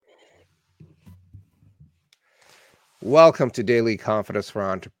Welcome to Daily Confidence for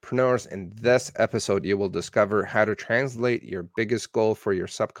Entrepreneurs. In this episode, you will discover how to translate your biggest goal for your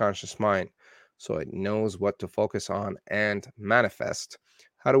subconscious mind so it knows what to focus on and manifest,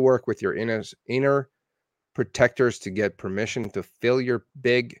 how to work with your inner protectors to get permission to fill your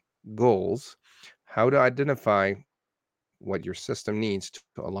big goals, how to identify what your system needs to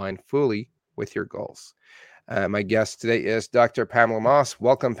align fully with your goals. My guest today is Dr. Pamela Moss.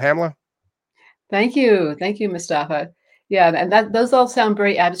 Welcome, Pamela. Thank you. Thank you, Mustafa. Yeah, and that those all sound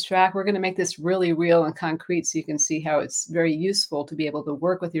very abstract. We're going to make this really real and concrete so you can see how it's very useful to be able to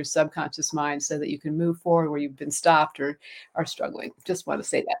work with your subconscious mind so that you can move forward where you've been stopped or are struggling. Just want to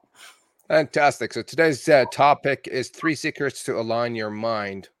say that. Fantastic. So today's topic is three secrets to align your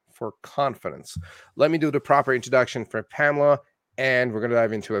mind for confidence. Let me do the proper introduction for Pamela, and we're going to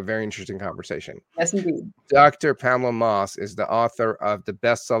dive into a very interesting conversation. Yes, indeed. Dr. Pamela Moss is the author of the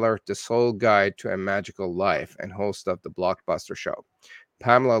bestseller The Soul Guide to a Magical Life and host of the Blockbuster Show.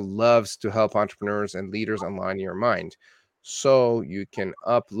 Pamela loves to help entrepreneurs and leaders align your mind so you can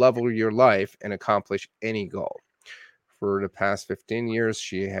up level your life and accomplish any goal. For the past 15 years,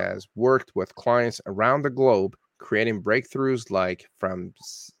 she has worked with clients around the globe, creating breakthroughs like from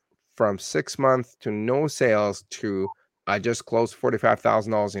 6 months to no sales to I just closed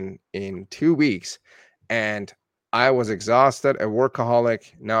 $45,000 in 2 weeks, and I was exhausted, a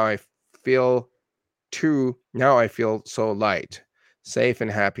workaholic. Now I feel so light, safe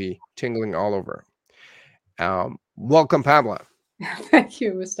and happy, tingling all over. Welcome, Pamela. Thank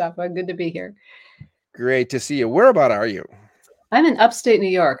you, Mustafa. Good to be here. Great to see you. Where about are you? I'm in upstate New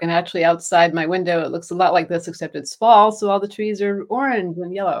York, and actually outside my window, it looks a lot like this, except it's fall, so all the trees are orange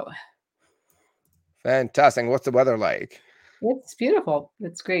and yellow. Fantastic. What's the weather like? It's beautiful.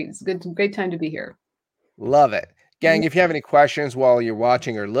 It's great. It's a great time to be here. Love it. Gang, if you have any questions while you're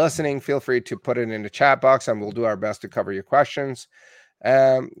watching or listening, feel free to put it in the chat box and we'll do our best to cover your questions.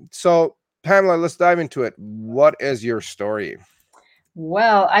 So, Pamela, let's dive into it. What is your story?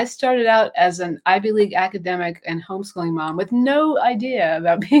 Well, I started out as an Ivy League academic and homeschooling mom with no idea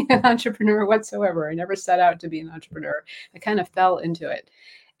about being an entrepreneur whatsoever. I never set out to be an entrepreneur. I kind of fell into it.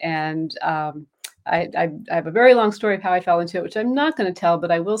 And I have a very long story of how I fell into it, which I'm not going to tell, but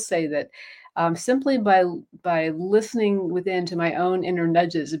I will say that simply by listening within to my own inner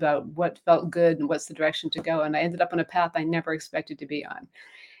nudges about what felt good and what's the direction to go, and I ended up on a path I never expected to be on.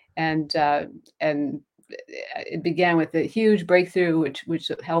 And it began with a huge breakthrough,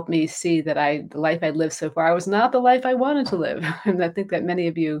 which helped me see that the life I'd lived so far was not the life I wanted to live. And I think that many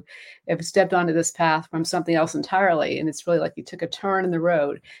of you have stepped onto this path from something else entirely, and it's really like you took a turn in the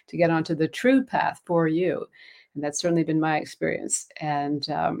road to get onto the true path for you. And that's certainly been my experience. And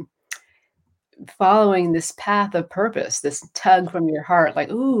following this path of purpose, this tug from your heart,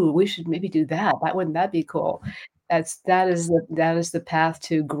 like, ooh, we should maybe do that. Wouldn't that be cool? That is the path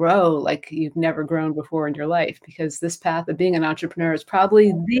to grow like you've never grown before in your life, because this path of being an entrepreneur is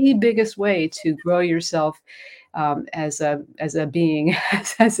probably the biggest way to grow yourself as a being,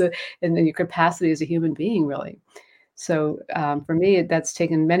 as a and then your capacity as a human being, really. So for me, that's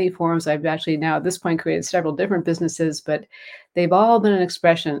taken many forms. I've actually now at this point created several different businesses, but they've all been an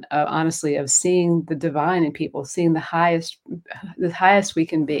expression, honestly, of seeing the divine in people, seeing the highest we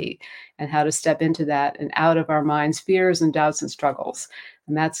can be, and how to step into that and out of our minds' fears and doubts and struggles.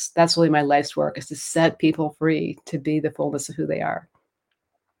 And that's really my life's work, is to set people free to be the fullness of who they are.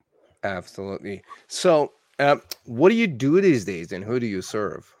 Absolutely. So, what do you do these days and who do you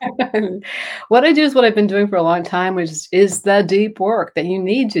serve? What I do is what I've been doing for a long time, which is the deep work that you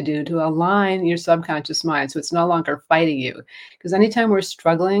need to do to align your subconscious mind so it's no longer fighting you. Because anytime we're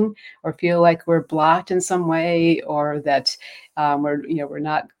struggling or feel like we're blocked in some way, or that we're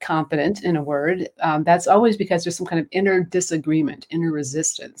not confident in a word, that's always because there's some kind of inner disagreement, inner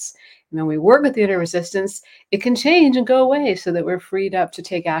resistance. And when we work with the inner resistance, it can change and go away so that we're freed up to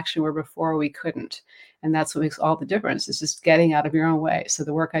take action where before we couldn't. And that's what makes all the difference. It's just getting out of your own way. So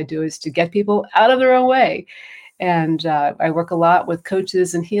the work I do is to get people out of their own way. And I work a lot with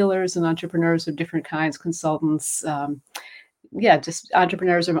coaches and healers and entrepreneurs of different kinds, consultants. Yeah, just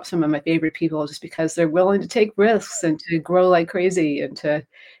entrepreneurs are some of my favorite people, just because they're willing to take risks and to grow like crazy and to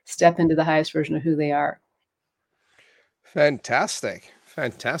step into the highest version of who they are. Fantastic.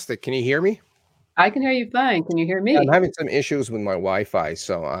 Fantastic. Can you hear me? I can hear you fine. Can you hear Yeah, I'm me? having some issues with my Wi-Fi,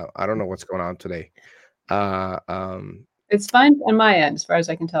 so I don't know what's going on today. Uh, um, It's fine on my end, as far as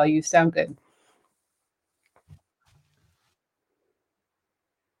I can tell. You sound good.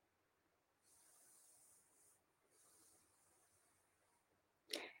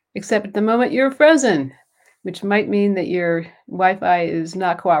 Except at the moment you're frozen, which might mean that your Wi-Fi is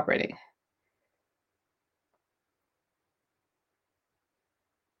not cooperating.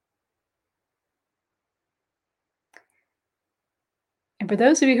 for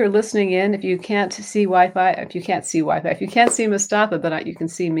those of you who are listening in, if you can't see Wi-Fi, if you can't see Mustafa, but you can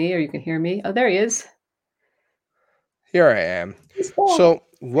see me or you can hear me. Oh, there he is. Here I am. He's back. So,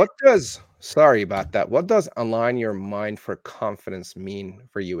 sorry about that. What does align your mind for confidence mean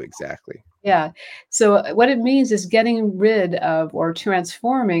for you exactly? Yeah. So what it means is getting rid of or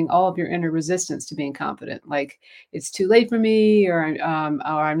transforming all of your inner resistance to being confident. Like it's too late for me, or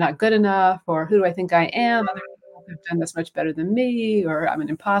I'm not good enough, or who do I think I am? Other people have done this much better than me, or I'm an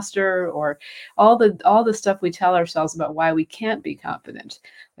imposter, or all the stuff we tell ourselves about why we can't be confident.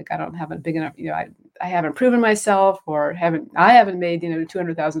 Like I don't have a big enough, I haven't proven myself, or I haven't made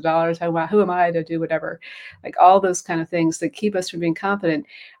 $200,000. Who am I to do whatever? Like all those kind of things that keep us from being confident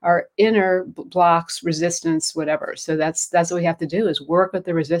our inner blocks, resistance, whatever. So that's what we have to do is work with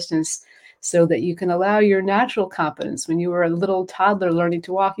the resistance so that you can allow your natural confidence. When you were a little toddler learning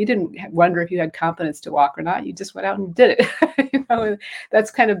to walk, you didn't wonder if you had confidence to walk or not. You just went out and did it. That's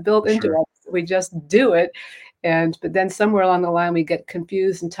kind of built into Sure. us. We just do it. But then somewhere along the line, we get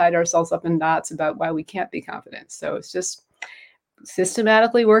confused and tied ourselves up in knots about why we can't be confident. So it's just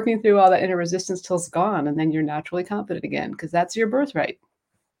systematically working through all that inner resistance till it's gone. And then you're naturally confident again because that's your birthright.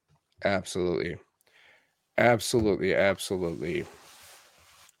 Absolutely. Absolutely. Absolutely.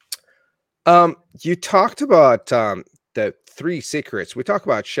 You talked about the 3 secrets. We talk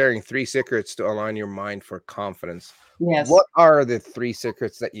about sharing 3 secrets to align your mind for confidence. Yes. What are the 3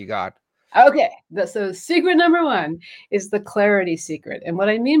 secrets that you got? Okay, so secret number one is the clarity secret. And what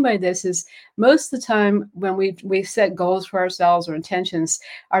I mean by this is most of the time when we set goals for ourselves or intentions,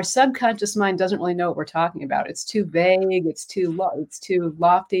 our subconscious mind doesn't really know what we're talking about. It's too vague, it's too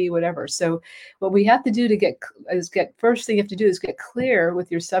lofty, whatever. So what we have to do first thing you have to do is get clear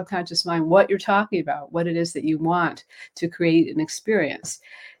with your subconscious mind what you're talking about, what it is that you want to create an experience.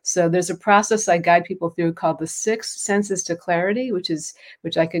 So there's a process I guide people through called the 6 senses to clarity, which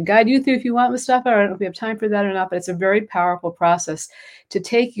I could guide you through if you want, Mustafa. I don't know if we have time for that or not, but it's a very powerful process to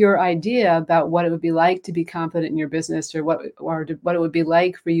take your idea about what it would be like to be confident in your business or what it would be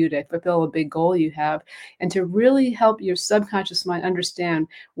like for you to fulfill a big goal you have, and to really help your subconscious mind understand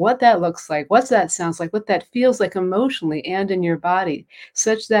what that looks like, what that sounds like, what that feels like emotionally and in your body,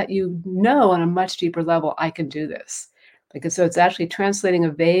 such that you know on a much deeper level, I can do this. Because so it's actually translating a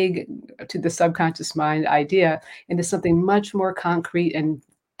vague to the subconscious mind idea into something much more concrete and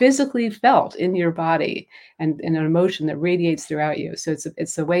physically felt in your body and an emotion that radiates throughout you. So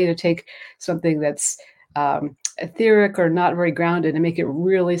it's a way to take something that's etheric or not very grounded and make it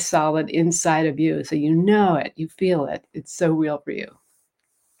really solid inside of you. So you know it, you feel it. It's so real for you.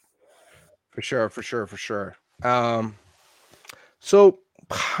 For sure, for sure, for sure. So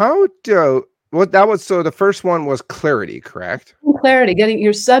how do what that was so the first one was clarity, correct? Clarity, getting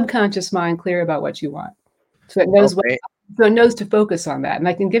your subconscious mind clear about what you want. So it knows Okay, to focus on that. And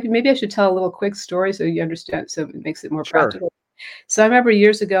I can give you, maybe I should tell a little quick story so you understand, so it makes it more sure. practical. So I remember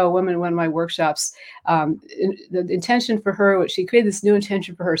years ago, a woman in one of my workshops, the intention for her, she created this new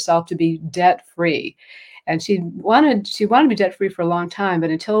intention for herself to be debt free. And she wanted to be debt free for a long time,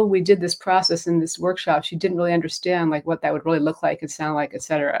 but until we did this process in this workshop, she didn't really understand like what that would really look like and sound like,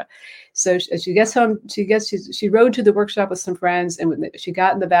 etc. So as she gets home, she rode to the workshop with some friends, and when she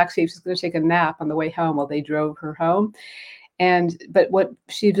got in the back seat, she was going to take a nap on the way home while they drove her home. But what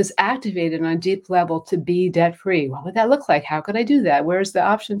she was activated on a deep level to be debt free. What would that look like? How could I do that? Where's the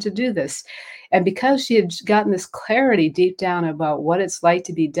option to do this? And because she had gotten this clarity deep down about what it's like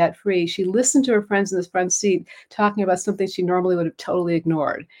to be debt free, she listened to her friends in the front seat talking about something she normally would have totally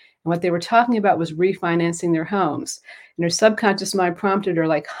ignored. And what they were talking about was refinancing their homes. And her subconscious mind prompted her,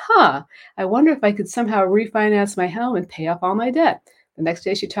 like, I wonder if I could somehow refinance my home and pay off all my debt. The next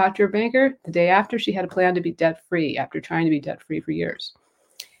day she talked to her banker. The day after, she had a plan to be debt free after trying to be debt free for years.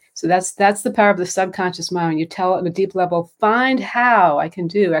 So that's the power of the subconscious mind. When you tell it on a deep level, find how I can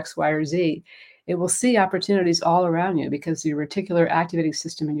do X, Y, or Z. It will see opportunities all around you because your reticular activating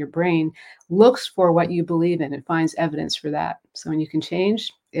system in your brain looks for what you believe in and finds evidence for that. So when you can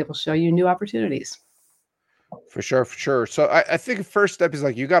change, it will show you new opportunities. For sure, for sure. So I think the first step is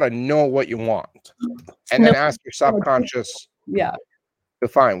like you gotta know what you want and No, then ask your subconscious yeah, to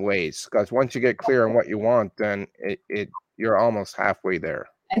find ways. Because once you get clear on what you want, then you're almost halfway there,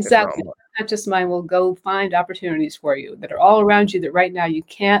 if not exactly. more. Subconscious mind will go find opportunities for you that are all around you that right now you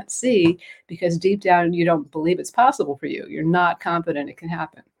can't see because deep down you don't believe it's possible for you. You're not confident it can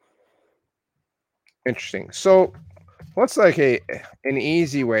happen. Interesting. So what's like an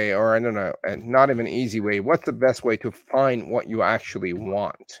easy way, or I don't know, not even easy way, what's the best way to find what you actually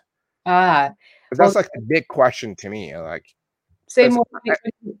want? Ah, 'Cause well, that's like the big question to me, like, say 'cause more.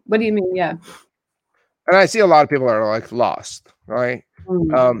 What do you mean? Yeah. And I see a lot of people are like lost, right?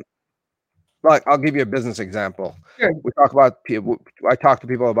 Mm, Um, like I'll give you a business example. sure. We talk about people. I talk to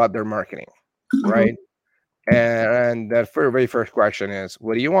people about their marketing, Mhm. right? And that very first question is,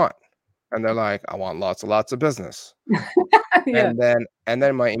 "What do you want?" And they're like, "I want lots of business." Yeah. And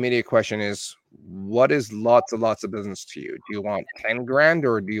then my immediate question is, "What is lots of business to you? Do you want 10 grand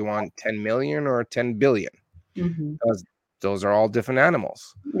or do you want 10 million or 10 billion? Mhm. Because those are all different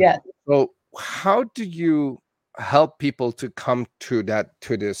animals. Yeah. So how do you help people to come to the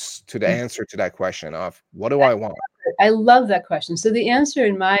answer to that question of what do I want? I love that question. So the answer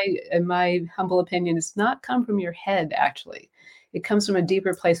in my humble opinion is not come from your head actually. It comes from a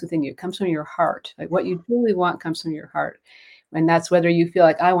deeper place within you. It comes from your heart. Like what you truly want comes from your heart. And that's whether you feel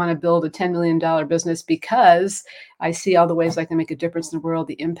like I want to build a $10 million business because I see all the ways I can make a difference in the world,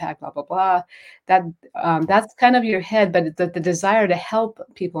 the impact, blah, blah, blah. That that's kind of your head, but the desire to help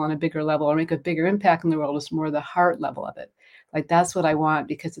people on a bigger level or make a bigger impact in the world is more the heart level of it. Like that's what I want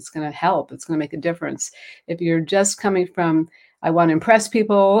because it's going to help. It's going to make a difference. If you're just coming from, I want to impress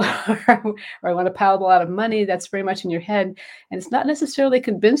people or I want to pile a lot of money, that's very much in your head. And it's not necessarily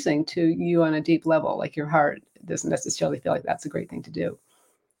convincing to you on a deep level, like your heart doesn't necessarily feel like that's a great thing to do.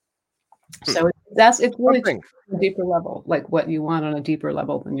 Hmm, So it's really something a deeper level, like what you want on a deeper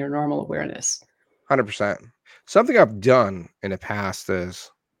level than your normal awareness. 100%. Something I've done in the past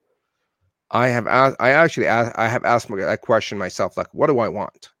is I have asked my that question myself, like, what do I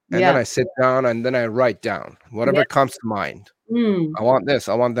want? And then Yeah. I sit down and then I write down Yeah. whatever comes to mind. Mm. I want this,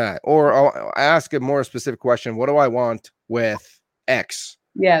 I want that. Or I ask a more specific question, what do I want with X?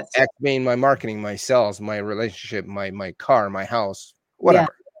 Yes. X being my marketing, my sales, my relationship, my car, my house, Yeah.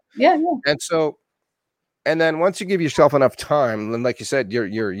 whatever. Yeah. Yeah. And so and then once you give yourself enough time, then like you said,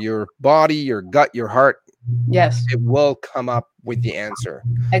 your body, your gut, your heart, Yes. it will come up with the answer.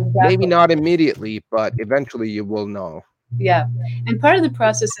 Maybe Exactly. not immediately, but eventually you will know. Yeah, and part of the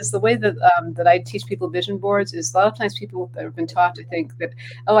process is the way that I teach people vision boards is a lot of times people have been taught to think that,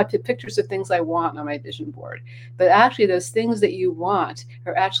 oh, I put pictures of things I want on my vision board, but actually those things that you want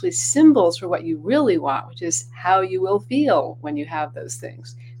are actually symbols for what you really want, which is how you will feel when you have those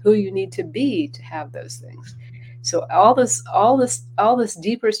things, who you need to be to have those things. So all this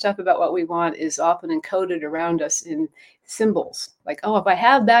deeper stuff about what we want is often encoded around us in symbols. Like, oh, if I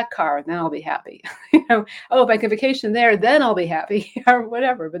have that car, then I'll be happy. You know, oh, if I can vacation there, then I'll be happy or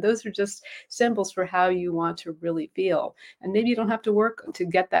whatever. But those are just symbols for how you want to really feel. And maybe you don't have to work to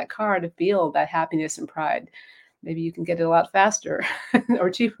get that car to feel that happiness and pride. Maybe you can get it a lot faster or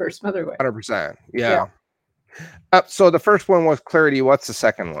cheaper some other way. 100%. Yeah. Yeah. So the first one was clarity. What's the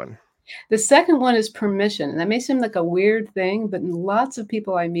second one? The second one is permission. And that may seem like a weird thing, but lots of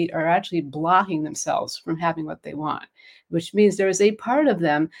people I meet are actually blocking themselves from having what they want, which means there is a part of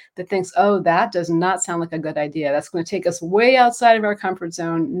them that thinks, oh, that does not sound like a good idea. That's going to take us way outside of our comfort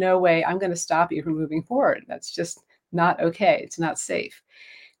zone. No way. I'm going to stop you from moving forward. That's just not okay. It's not safe.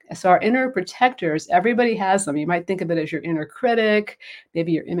 So our inner protectors, everybody has them. You might think of it as your inner critic,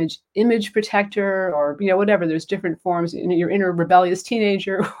 maybe your image protector, or whatever. There's different forms. Your inner rebellious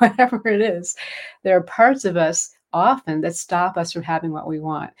teenager, whatever it is. There are parts of us often that stop us from having what we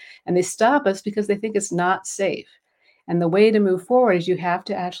want, and they stop us because they think it's not safe. And the way to move forward is you have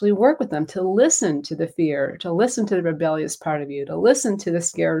to actually work with them to listen to the fear, to listen to the rebellious part of you, to listen to the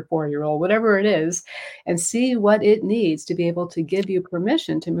scared 4-year-old, whatever it is, and see what it needs to be able to give you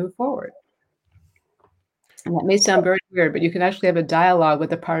permission to move forward. And that may sound very weird, but you can actually have a dialogue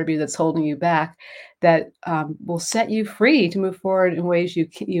with the part of you that's holding you back that will set you free to move forward in ways you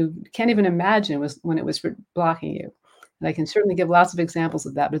can't even imagine was when it was blocking you. And I can certainly give lots of examples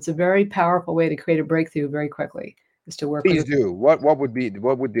of that, but it's a very powerful way to create a breakthrough very quickly, is to work with Please it. do. What would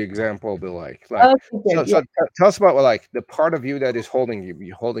the example be like? Like, Okay, so good. Yeah. tell us about like the part of you that is holding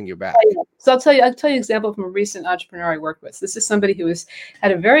you back. Yeah. So I'll tell you an example from a recent entrepreneur I worked with. This is somebody who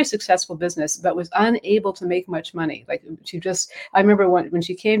had a very successful business, but was unable to make much money. Like I remember when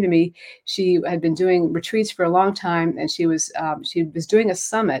she came to me, she had been doing retreats for a long time, and she was doing a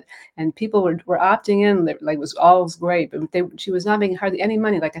summit, and people were opting in. Like it was all great, but she was not making hardly any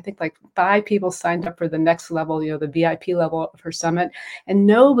money. Like I think like 5 people signed up for the next level, the VIP level of her summit, and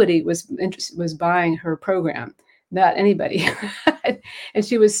nobody was buying her program. Not anybody. And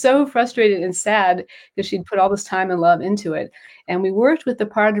she was so frustrated and sad because she'd put all this time and love into it. And we worked with the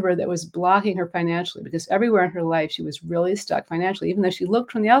part of her that was blocking her financially because everywhere in her life she was really stuck financially, even though she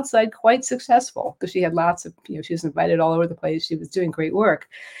looked from the outside quite successful because she had lots of, she was invited all over the place. She was doing great work.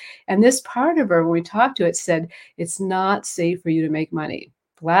 And this part of her, when we talked to it, said, it's not safe for you to make money.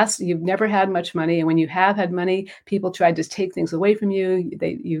 You've never had much money. And when you have had money, people tried to take things away from you.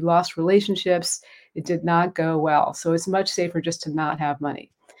 You lost relationships. It did not go well. So it's much safer just to not have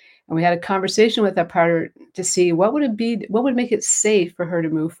money. And we had a conversation with that partner to see what would it be, what would make it safe for her to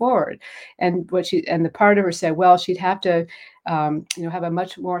move forward. And the partner said, well, she'd have to, have a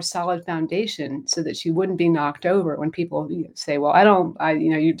much more solid foundation so that she wouldn't be knocked over when people say, well,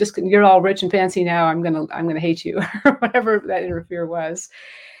 you're all rich and fancy now. I'm gonna hate you, or whatever that interfere was.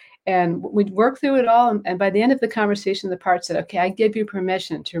 And we'd work through it all. And by the end of the conversation, the part said, okay, I give you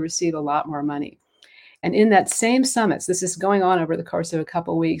permission to receive a lot more money. And in that same summits, this is going on over the course of a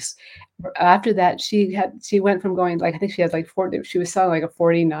couple of weeks. After that, she went from going, like, I think she had like 40, she was selling like a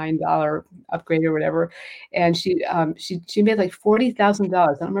 $49 upgrade or whatever. And she made like $40,000. I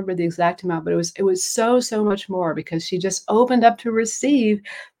don't remember the exact amount, but it was so much more because she just opened up to receive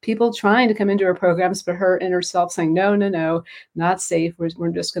people trying to come into her programs, but her inner self saying, no, not safe. We're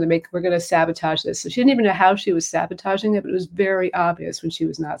going to sabotage this. So she didn't even know how she was sabotaging it, but it was very obvious when she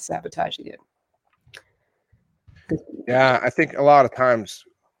was not sabotaging it. Yeah, I think a lot of times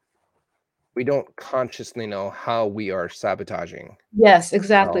we don't consciously know how we are sabotaging. Yes,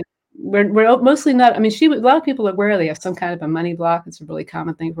 exactly. We're mostly not. I mean, a lot of people are aware they have some kind of a money block. It's a really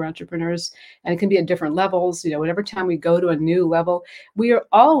common thing for entrepreneurs, and it can be at different levels. Whatever time we go to a new level, we are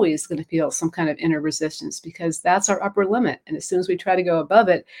always going to feel some kind of inner resistance because that's our upper limit. And as soon as we try to go above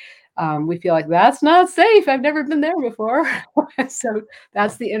it, we feel like that's not safe. I've never been there before. So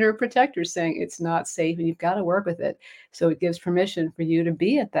that's the inner protector saying it's not safe and you've got to work with it. So it gives permission for you to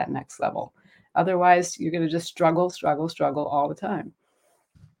be at that next level. Otherwise, you're going to just struggle all the time.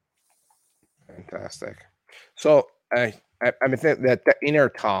 Fantastic. So I think that the inner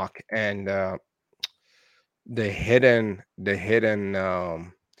talk and the hidden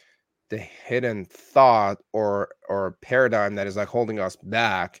thought or paradigm that is like holding us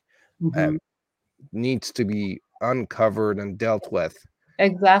back Mhm. needs to be uncovered and dealt with.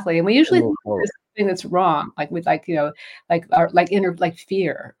 Exactly. And we usually Move think forward. it's something that's wrong, like with inner like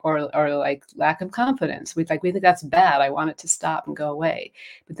fear or like lack of confidence. We think that's bad. I want it to stop and go away.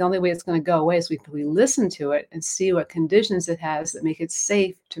 But the only way it's going to go away is we listen to it and see what conditions it has that make it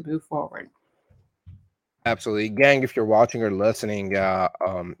safe to move forward. Absolutely, gang. If you're watching or listening,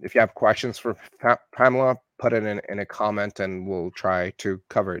 if you have questions for Pamela, put it in a comment, and we'll try to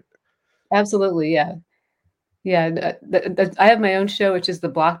cover it. Absolutely, yeah. Yeah, I have my own show, which is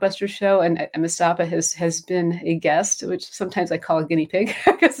the Blockbuster Show, and Mustafa has been a guest, which sometimes I call a guinea pig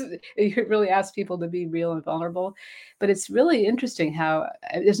because you really ask people to be real and vulnerable. But it's really interesting how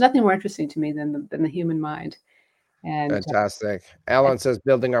there's nothing more interesting to me than the human mind. And Fantastic. Alan says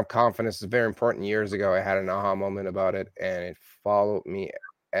building up confidence is very important. Years ago, I had an aha moment about it, and it followed me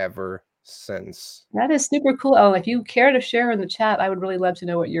ever since. that is super cool. Oh, if you care to share in the chat, I would really love to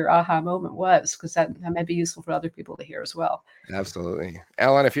know what your aha moment was because that might be useful for other people to hear as well. Absolutely.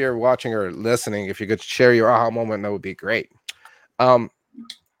 Alan, if you're watching or listening, if you could share your aha moment, that would be great. So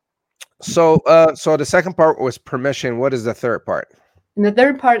the second part was permission. What is the third part? And the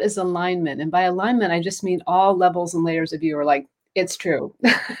third part is alignment. And by alignment, I just mean all levels and layers of you are like, it's true.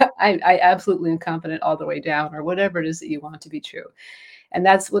 I absolutely am confident all the way down, or whatever it is that you want to be true. And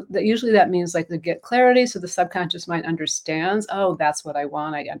that's what usually that means, like to get clarity. So the subconscious mind understands, oh, that's what I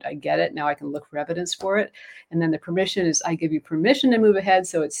want. I get it. Now I can look for evidence for it. And then the permission is I give you permission to move ahead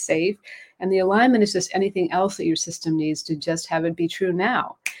so it's safe. And the alignment is just anything else that your system needs to just have it be true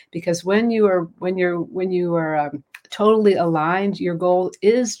now. Because when you are totally aligned, your goal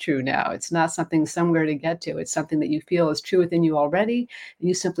is true now. It's not something somewhere to get to. It's something that you feel is true within you already. And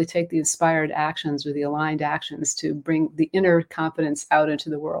you simply take the inspired actions or the aligned actions to bring the inner confidence out into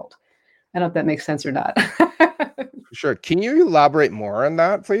the world. I don't know if that makes sense or not. Sure. Can you elaborate more on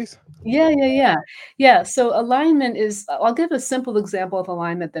that, please? Yeah. So alignment is, I'll give a simple example of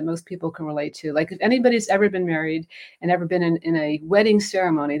alignment that most people can relate to. Like if anybody's ever been married and ever been in a wedding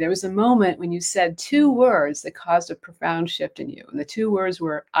ceremony, there was a moment when you said two words that caused a profound shift in you. And the two words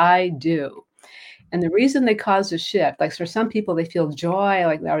were, I do. And the reason they caused a shift, like for some people, they feel joy,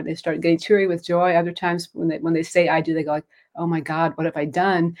 like or they start getting teary with joy. Other times when they say I do, they go like, oh my God, what have I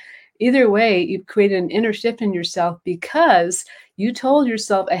done? Either way, you've created an inner shift in yourself because you told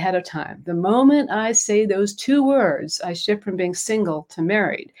yourself ahead of time, the moment I say those two words, I shift from being single to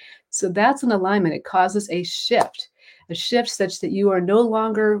married. So that's an alignment. It causes a shift such that you are no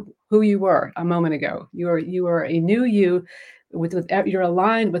longer who you were a moment ago. You are a new you you're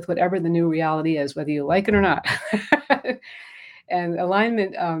aligned with whatever the new reality is, whether you like it or not. And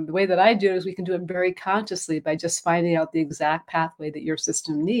alignment, the way that I do it is we can do it very consciously by just finding out the exact pathway that your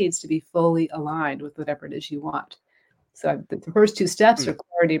system needs to be fully aligned with whatever it is you want. So the first two steps are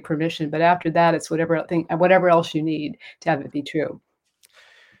clarity, permission, but after that, it's whatever else you need to have it be true.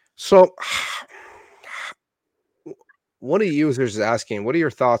 So one of the users is asking, what are your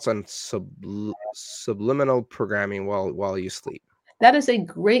thoughts on subliminal programming while you sleep? That is a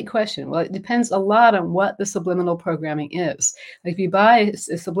great question. Well, it depends a lot on what the subliminal programming is. Like if you buy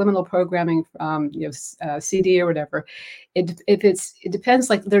a subliminal programming, CD or whatever, it depends.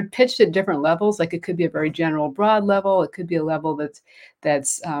 Like they're pitched at different levels. Like it could be a very general, broad level. It could be a level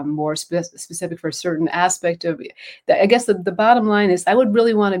that's more specific for a certain aspect of. I guess the bottom line is, I would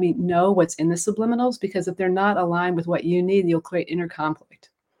really want to know what's in the subliminals, because if they're not aligned with what you need, you'll create inner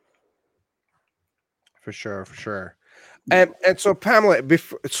conflict. For sure, for sure. And so Pamela,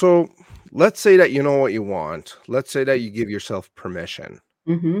 so let's say that you know what you want. Let's say that you give yourself permission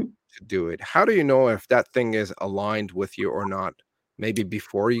Mm-hmm. to do it. How do you know if that thing is aligned with you or not? Maybe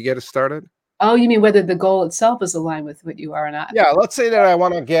before you get it started? Oh, you mean whether the goal itself is aligned with what you are or not? Yeah, let's say that I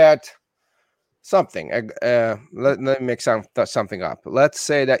want to get something. Let me make something up. Let's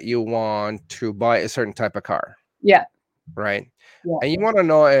say that you want to buy a certain type of car, Yeah. right? Yeah. And you want to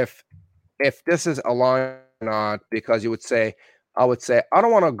know if this is aligned or not, because I would say, I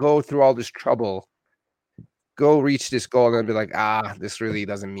don't want to go through all this trouble, go reach this goal, and be like, this really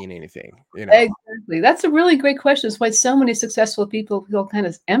doesn't mean anything, you know? Exactly. That's a really great question. It's why so many successful people feel kind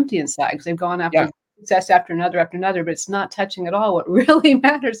of empty inside, because they've gone after Yeah, success after another, but it's not touching at all what really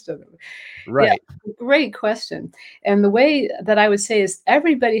matters to them. Yeah, right. great question. And the way that I would say is,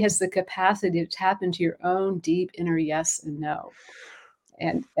 everybody has the capacity to tap into your own deep inner yes and no.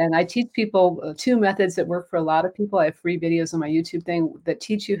 And I teach people two methods that work for a lot of people. I have free videos on my YouTube thing that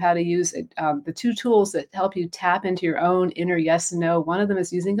teach you how to use the two tools that help you tap into your own inner yes and no. One of them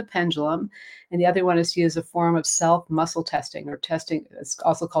is using a pendulum, and the other one is to use a form of self muscle testing, or testing. It's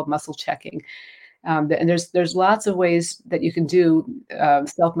also called muscle checking. And there's lots of ways that you can do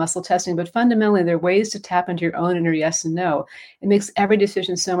self muscle testing, but fundamentally there are ways to tap into your own inner yes and no. It makes every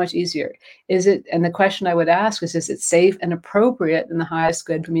decision so much easier. Is it? And the question I would ask is it safe and appropriate and the highest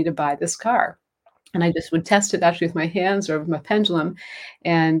good for me to buy this car? And I just would test it actually with my hands or with my pendulum.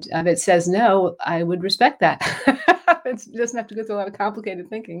 And if it says no, I would respect that. It doesn't have to go through a lot of complicated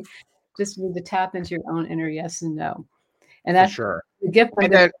thinking. Just need to tap into your own inner yes and no. And For that's sure. the gift from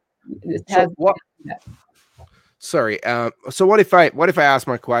And this. then, It so has what? that. Sorry. So what if I ask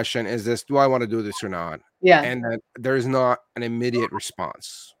my question is this: do I want to do this or not? Yeah. And then there's not an immediate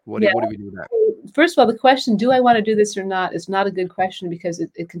response. Yeah. What do we do then? First of all, the question, do I want to do this or not, is not a good question, because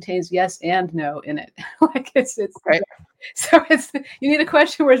it contains yes and no in it. Like it's Okay. so it's, you need a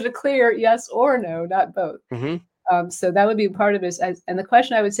question where it's a clear yes or no, not both. Hmm. So that would be part of it. And the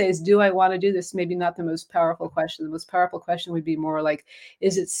question I would say is, do I want to do this? Maybe not the most powerful question. The most powerful question would be more like,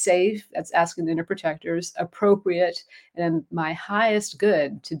 is it safe? That's asking the inner protectors, appropriate, and my highest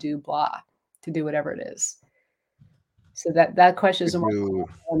good to do blah, to do whatever it is. So that question is a more Do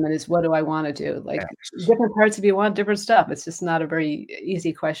element, is what do I want to do? Like X. different parts of you want different stuff. It's just not a very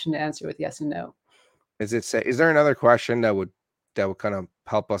easy question to answer with yes and no. Is there another question that would kind of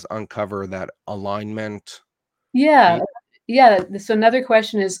help us uncover that alignment Yeah. piece? Yeah. So another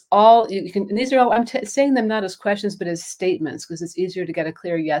question is, all you can, and these are all, I'm saying them not as questions, but as statements, because it's easier to get a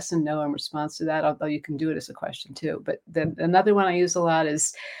clear yes and no in response to that, although you can do it as a question too. But then another one I use a lot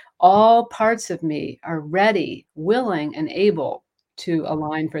is, all parts of me are ready, willing, and able to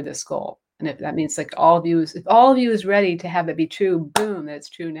align for this goal. And if that means like if all of you is ready to have it be true, boom, that's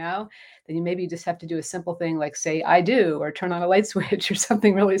true now, then you maybe just have to do a simple thing like say, I do, or turn on a light switch or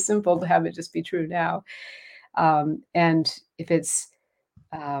something really simple to have it just be true now. And if it's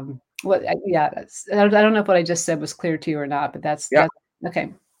yeah, I don't know if what I just said was clear to you or not, but that's Yeah.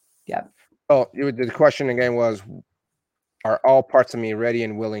 okay. Yeah. Oh, the question again was, are all parts of me ready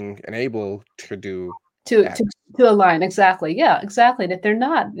and willing and able to do To X? to to align, exactly. Yeah, exactly. And if they're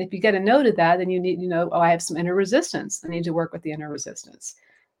not, if you get a note of that, then you need, oh, I have some inner resistance. I need to work with the inner resistance.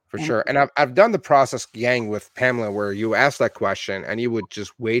 For And sure. And I've done the process gang with Pamela where you ask that question and you would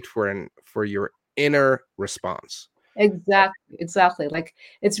just wait for your inner response. exactly. Like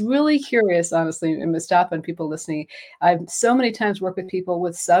it's really curious, honestly, and Mustafa and people listening. I've so many times worked with people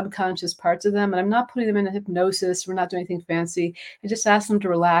with subconscious parts of them, and I'm not putting them in a hypnosis. We're not doing anything fancy. I just ask them to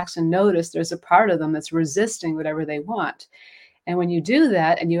relax and notice there's a part of them that's resisting whatever they want. And when you do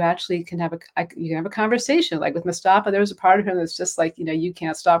that, and you actually can you can have a conversation, like with Mustafa, there was a part of him that's just like, you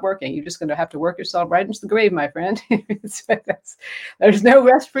can't stop working. You're just going to have to work yourself right into the grave, my friend. There's no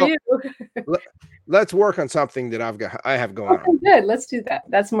rest for So you. let's work on something that I have going Okay, on. good. Let's do that.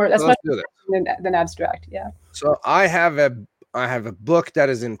 That's So much let's do this. than abstract. Yeah. So I have a book that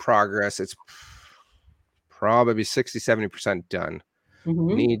is in progress. It's probably 60-70% done.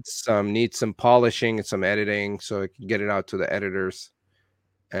 Hmm. Needs some polishing and some editing so I can get it out to the editors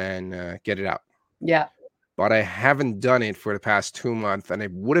and get it out. Yeah. but I haven't done it for the past 2 months, and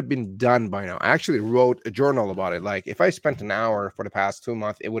it would have been done by now. I actually wrote a journal about it. Like, if I spent an hour for the past 2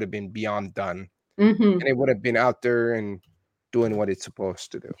 months, it would have been beyond done, Mm-hmm. and it would have been out there and doing what it's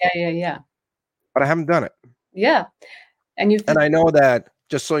supposed to do. Yeah, yeah, yeah. But I haven't done it. Yeah. And And I know that,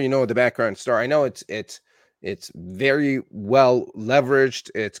 just so you know the background story, I know it's very well leveraged.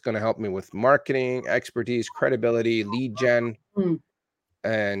 It's going to help me with marketing, expertise, credibility, lead gen, Mm.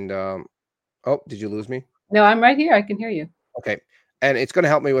 and oh, did you lose me? No, I'm right here. I can hear you. Okay. And it's going to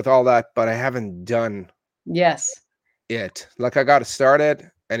help me with all that, but I haven't done Yes. it. Like, I got it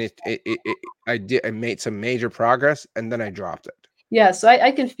started, and I made some major progress, and then I dropped it. Yeah. So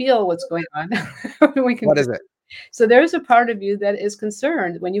I can feel what's going on. We can. What is it? So there's a part of you that is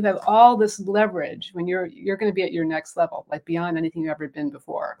concerned when you have all this leverage, when you're going to be at your next level, like beyond anything you've ever been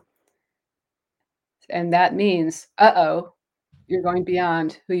before. And that means, you're going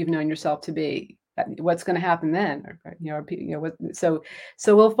beyond who you've known yourself to be. What's going to happen then? So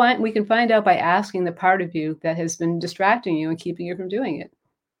we can find out by asking the part of you that has been distracting you and keeping you from doing it.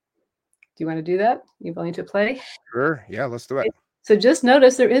 Do you want to do that? You willing to play? Sure. Yeah, let's do it. So just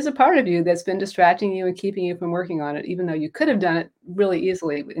notice there is a part of you that's been distracting you and keeping you from working on it, even though you could have done it really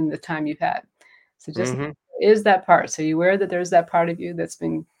easily in the time you've had. So just is that part. So you aware that there's that part of you that's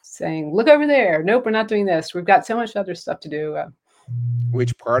been saying, look over there. Nope, we're not doing this. We've got so much other stuff to do.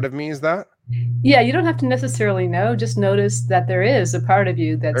 Which part of me is that? Yeah, you don't have to necessarily know. Just notice that there is a part of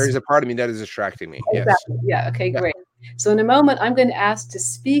you that's... There is a part of me that is distracting me. Exactly. Yes. Yeah. Okay, great. So in a moment, I'm going to ask to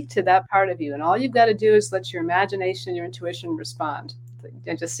speak to that part of you. And all you've got to do is let your imagination, your intuition respond.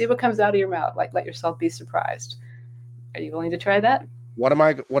 And just see what comes out of your mouth. Like, let yourself be surprised. Are you willing to try that? What am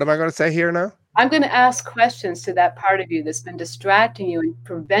I going to say here now? I'm going to ask questions to that part of you that's been distracting you and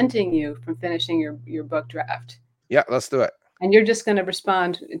preventing you from finishing your book draft. Yeah, let's do it. And you're just going to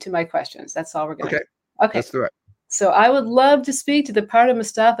respond to my questions. That's all we're going to do. Okay. Let's do it. So I would love to speak to the part of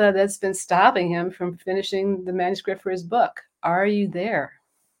Mustafa that's been stopping him from finishing the manuscript for his book. Are you there?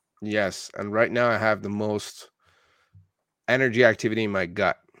 Yes. And right now I have the most energy activity in my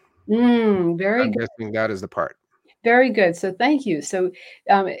gut. Very I'm good. guessing that is the part. Very good. So thank you. So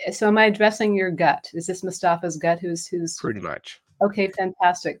am I addressing your gut? Is this Mustafa's gut who's pretty much? Okay,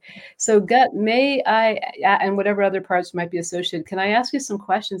 fantastic. So gut, may I, and whatever other parts might be associated, can I ask you some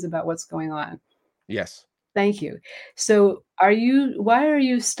questions about what's going on? Yes. Thank you. So why are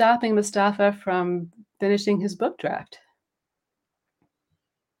you stopping Mustafa from finishing his book draft?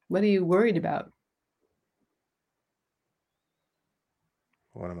 What are you worried about?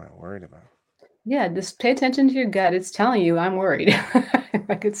 What am I worried about? Yeah, just pay attention to your gut. It's telling you I'm worried.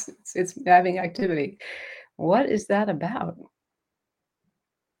 Like it's having activity. What is that about?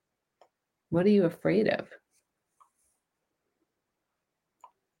 What are you afraid of?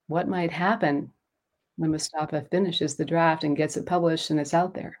 What might happen when Mustafa finishes the draft and gets it published and it's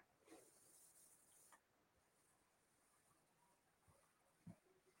out there?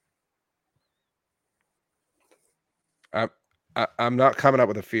 I'm not coming up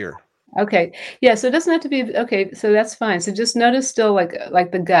with a fear. Okay. Yeah. So it doesn't have to be okay. So that's fine. So just notice still like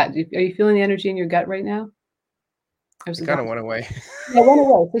the gut. Are you feeling the energy in your gut right now? It kind of went away. Yeah, went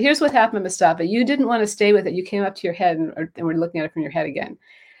away. So here's what happened, Mustafa. You didn't want to stay with it. You came up to your head and we're looking at it from your head again.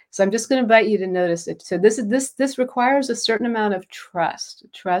 So I'm just going to invite you to notice it. So this requires a certain amount of trust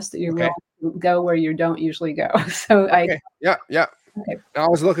that you're willing to go where you don't usually go. So yeah. Okay. I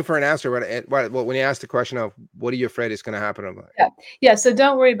was looking for an answer, but when you asked the question of what are you afraid is going to happen, I'm like, yeah. So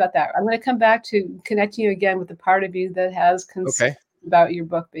don't worry about that. I'm going to come back to connecting you again with the part of you that has concern about your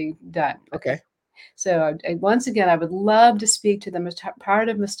book being done. Okay. So once again, I would love to speak to the part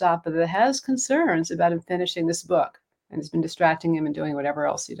of Mustafa that has concerns about him finishing this book and has been distracting him and doing whatever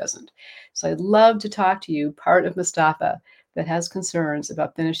else he doesn't. So I'd love to talk to you, part of Mustafa that has concerns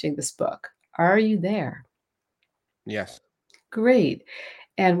about finishing this book. Are you there? Yes. Great.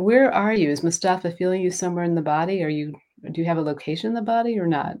 And where are you? Is Mustafa feeling you somewhere in the body? Do you have a location in the body or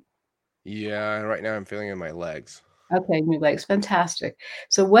not? Yeah, right now I'm feeling it in my legs. Okay, in your legs. Fantastic.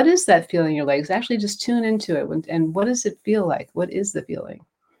 So what is that feeling in your legs? Actually, just tune into it. And what does it feel like? What is the feeling?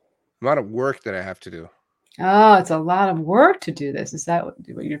 A lot of work that I have to do. Oh, it's a lot of work to do this. Is that what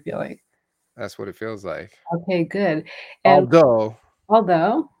you're feeling? That's what it feels like. Okay, good. And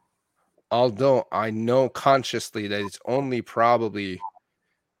although I know consciously that it's only probably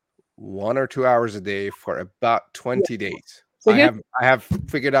 1 or 2 hours a day for about 20 days. So I have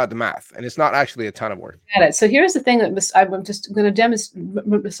figured out the math, and it's not actually a ton of work. Got it. So here's the thing that I'm just going to demonstrate.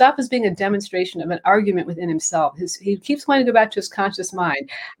 Mustafa's being a demonstration of an argument within himself. He keeps wanting to go back to his conscious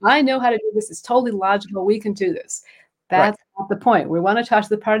mind. I know how to do this. It's totally logical. We can do this. That's not the point. We want to talk to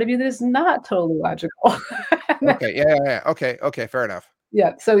the part of you that is not totally logical. Okay. Yeah. Okay. Okay. Fair enough.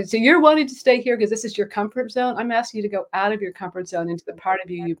 Yeah. So you're wanting to stay here because this is your comfort zone. I'm asking you to go out of your comfort zone into the part of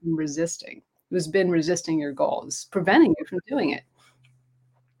you you've been resisting, who's been resisting your goals, preventing you from doing it.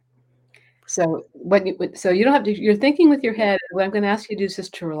 So so you don't have to, you're thinking with your head. What I'm going to ask you to do is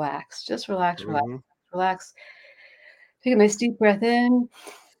just to relax. Just relax, relax, Mm-hmm. relax. Take a nice deep breath in,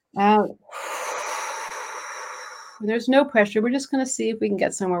 out. There's no pressure. We're just going to see if we can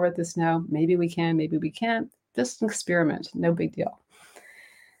get somewhere with this now. Maybe we can, maybe we can't. Just an experiment. No big deal.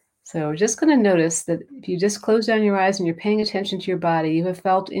 So we're just going to notice that if you just close down your eyes and you're paying attention to your body, you have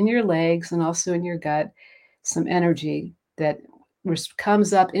felt in your legs and also in your gut some energy that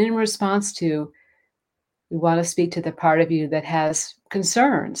comes up in response to, we want to speak to the part of you that has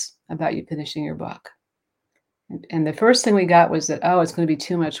concerns about you finishing your book. And the first thing we got was that, oh, it's going to be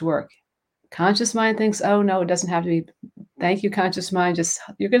too much work. Conscious mind thinks, oh, no, it doesn't have to be. Thank you, conscious mind. Just,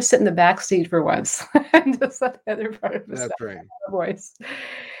 you're going to sit in the back seat for once and just let the other part of the That's right. voice.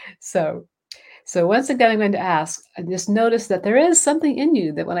 So once again, I'm going to ask, and just notice that there is something in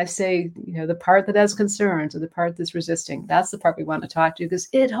you that when I say, the part that has concerns or the part that's resisting, that's the part we want to talk to, because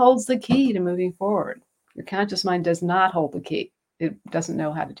it holds the key to moving forward. Your conscious mind does not hold the key. It doesn't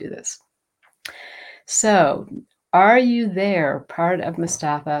know how to do this. So are you there, part of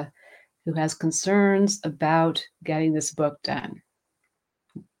Mustafa, who has concerns about getting this book done?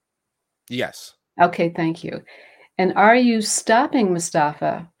 Yes. Okay, thank you. And are you stopping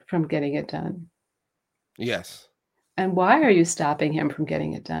Mustafa from getting it done? Yes. And why are you stopping him from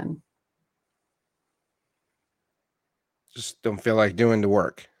getting it done? Just don't feel like doing the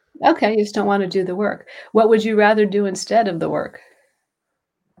work. Okay, you just don't want to do the work. What would you rather do instead of the work?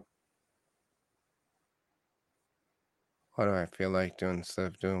 What do I feel like doing instead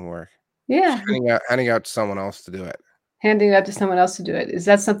of doing work? Yeah, Handing out to someone else to do it. handing that to someone else to do it. Is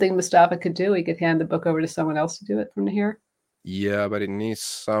that something Mustafa could do? He could hand the book over to someone else to do it from here? Yeah, but it needs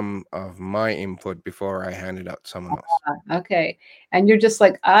some of my input before I hand it out to someone else. Okay. And you're just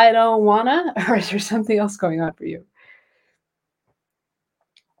like, I don't wanna, or is there something else going on for you?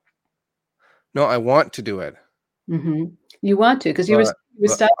 No, I want to do it. You want to, because you were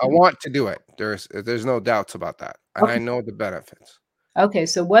But I stopping. want to do it. There's no doubts about that, and I Okay. know the benefits. Okay,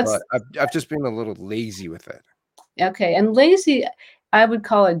 so what's But I've just been a little lazy with it. okay, and lazy, I would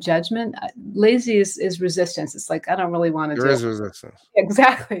call it judgment. Lazy is resistance. It's like, I don't really wanna There do it. is resistance.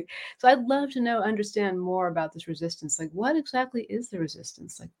 Exactly. So I'd love to understand more about this resistance. Like, what exactly is the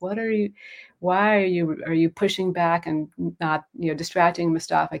resistance? Like, why are you pushing back and not, distracting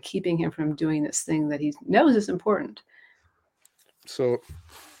Mustafa, keeping him from doing this thing that he knows is important? So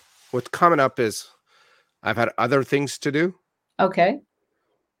what's coming up is I've had other things to do, Okay.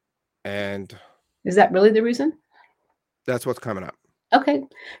 and Is that really the reason? that's what's coming up. Okay.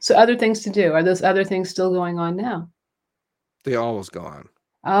 So other things to do. Are those other things still going on now? They always go on.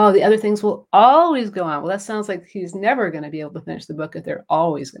 Oh, the other things will always go on. Well, that sounds like he's never going to be able to finish the book if they're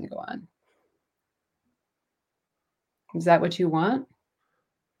always going to go on. Is that what you want?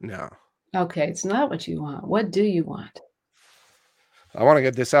 No. Okay, it's not what you want. What do you want? I want to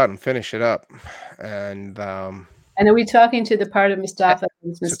get this out and finish it up. And And are we talking to the part of Mustafa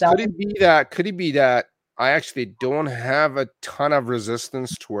who's so Mustafa? could it be that I actually don't have a ton of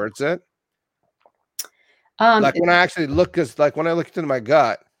resistance towards it? Like when I actually look, when I looked into my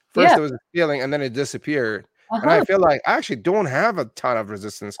gut, first Yeah. there was a feeling and then it disappeared. And Uh-huh. I feel like I actually don't have a ton of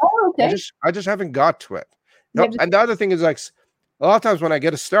resistance. Oh, okay. I just haven't got to it. Yeah, No, and the other thing is like a lot of times when I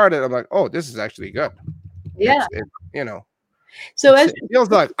get it started, I'm like, oh, this is actually good. yeah. So it feels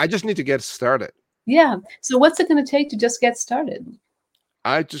like I just need to get started. yeah. So what's it going to take to just get started?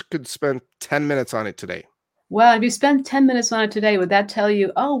 I just could spend 10 minutes on it today. Well, if you spend 10 minutes on it today, would that tell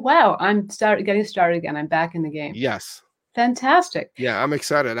you, oh, wow, I'm getting started again. I'm back in the game. Yes. Fantastic. Yeah, I'm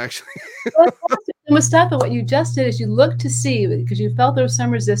excited actually. Fantastic. Mustafa, what you just did is you looked to see, because you felt there was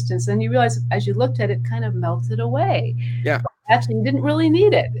some resistance, and you realized as you looked at it, kind of melted away. Yeah. Actually, you didn't really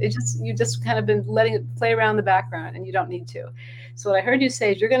need it. You just kind of been letting it play around the background, and you don't need to. So what I heard you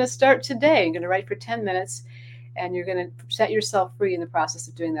say is you're going to start today. You're going to write for 10 minutes, and you're going to set yourself free in the process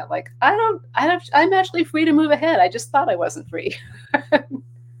of doing that. Like, I'm actually free to move ahead. I just thought I wasn't free.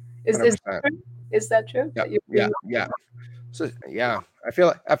 Is that true? Yeah. So yeah, I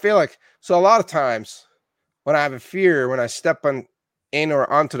feel like so a lot of times when I have a fear, when I step in or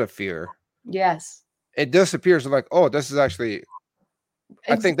onto the fear, yes, it disappears. I'm like, oh, this is actually.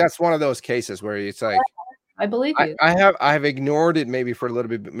 I think that's one of those cases where it's like, I believe you. I have ignored it maybe for a little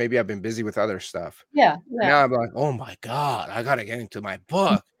bit. Maybe I've been busy with other stuff. Yeah. Now I'm like, oh my god, I gotta get into my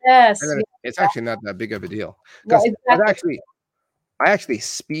book. Yes. And then it's actually not that big of a deal Well, because exactly. I actually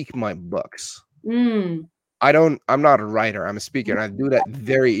speak my books. Mm, I'm not a writer. I'm a speaker, and I do that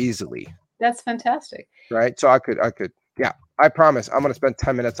very easily. that's fantastic. Right. So I could, yeah, I promise I'm going to spend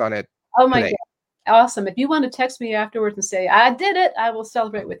 10 minutes on it Oh my today. God. Awesome. If you want to text me afterwards and say, I did it, I will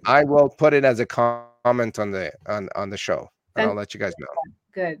celebrate with you. I will put it as a comment on the show, and I'll let you guys know.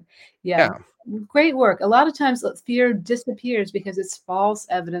 Good. Yeah. Yeah. Great work. A lot of times fear disappears because it's false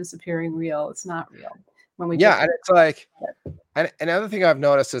evidence appearing real. It's not real. When we Yeah. just And it's like, and another thing I've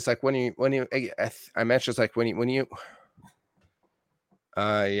noticed is like when you, I mentioned, it's like when you,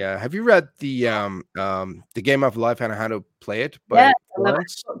 yeah. Have you read the Game of Life and How to Play It by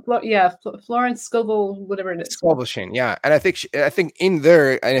Florence? Florence Scovel, whatever it is. Scovel, yeah. And I think in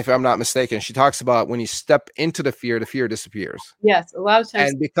there, and if I'm not mistaken, she talks about when you step into the fear disappears. Yes, a lot of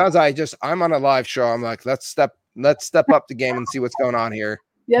times. And because I'm on a live show, I'm like, let's step up the game and see what's going on here.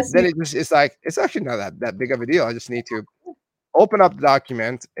 Yes. Then it's like, it's actually not that big of a deal. I just need to open up the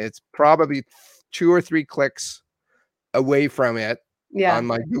document. It's probably 2 or 3 clicks away from it on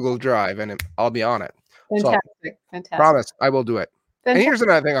my Google Drive, and I'll be on it. Fantastic. Fantastic. Promise I will do it. Fantastic. And here's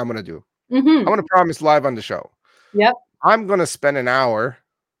another thing I'm going to do. I'm going to promise live on the show. Yep. I'm going to spend an hour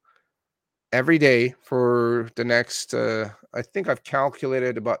every day for the next, I think I've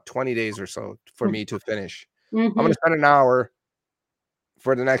calculated about 20 days or so for me to finish. I'm going to spend an hour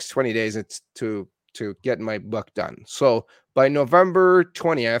for the next 20 days. It's to get my book done. So by November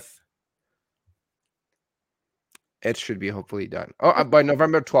 20th, it should be hopefully done. Oh, by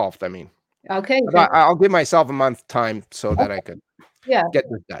November 12th, I mean. Okay. I'll give myself a month time so that I could get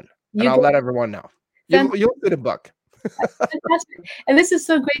this done. And I'll let everyone know. You'll do the book. Fantastic. And this is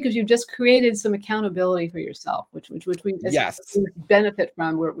so great because you've just created some accountability for yourself, which we benefit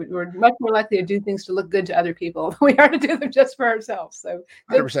from. We're much more likely to do things to look good to other people than we are to do them just for ourselves. So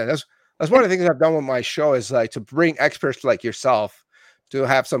 100%. That's one of the things I've done with my show is like to bring experts like yourself to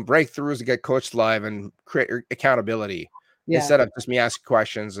have some breakthroughs to get coached live and create accountability instead of just me asking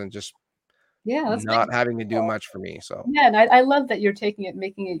questions and just not having to do much for me. So and I love that you're taking it,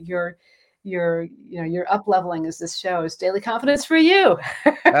 making it your up leveling as this show is daily confidence for you.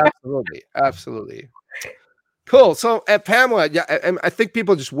 Absolutely. Cool. So Pamela, I think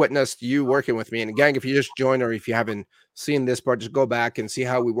people just witnessed you working with me. And again, if you just joined or if you haven't seen this part, just go back and see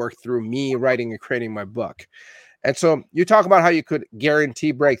how we work through me writing and creating my book. And so you talk about how you could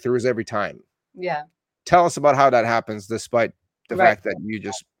guarantee breakthroughs every time. Yeah. Tell us about how that happens, despite the fact that you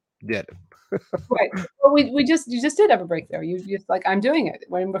just did. Right. Well, you just did have a breakthrough. You just like, I'm doing it.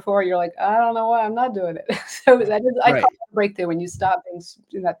 When before you're like, I don't know why I'm not doing it. So I call it a breakthrough when you stop being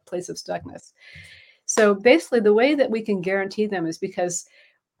in that place of stuckness. So basically, the way that we can guarantee them is because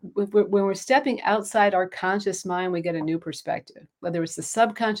when we're stepping outside our conscious mind, we get a new perspective. Whether it's the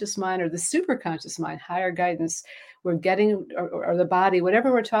subconscious mind or the superconscious mind, higher guidance, we're getting, or the body,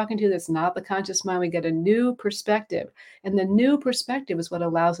 whatever we're talking to that's not the conscious mind, we get a new perspective. And the new perspective is what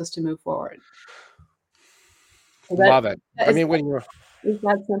allows us to move forward. So love it. I mean, when you're... It's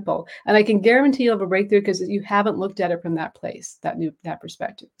that simple. And I can guarantee you'll have a breakthrough because you haven't looked at it from that place, that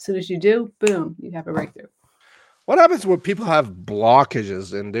perspective. As soon as you do, boom, you have a breakthrough. What happens when people have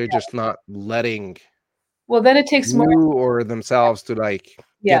blockages and they're just not letting then it takes more or themselves to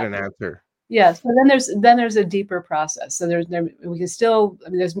get an answer? Yeah. So then there's a deeper process. So we can still, I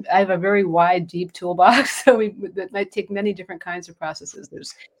mean, I have a very wide, deep toolbox. So that might take many different kinds of processes.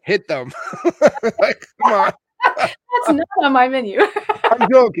 There's hit them. Come on. That's not on my menu. I'm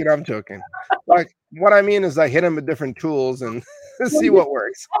joking. Like what I mean is I hit them with different tools and see what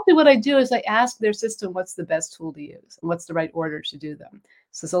works. Exactly what I do is I ask their system what's the best tool to use and what's the right order to do them.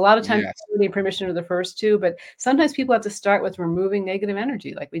 So a lot of times we need permission to the first two, but sometimes people have to start with removing negative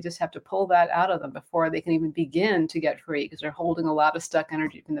energy. Like we just have to pull that out of them before they can even begin to get free because they're holding a lot of stuck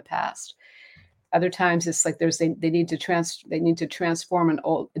energy from the past. Other times it's like they need to transform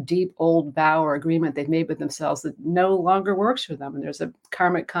a deep old vow or agreement they've made with themselves that no longer works for them. And there's a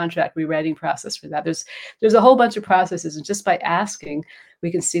karmic contract rewriting process for that. There's a whole bunch of processes, and just by asking,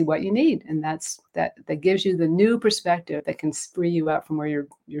 we can see what you need. And that gives you the new perspective that can free you up from where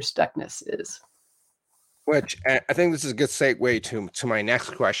your stuckness is. Which I think this is a good segue to my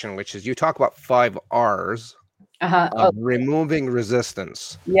next question, which is you talk about 5 R's of removing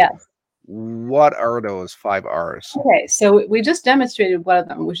resistance. Yes. What are those 5 R's? Okay, so we just demonstrated one of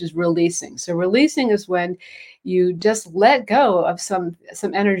them, which is releasing. So releasing is when you just let go of some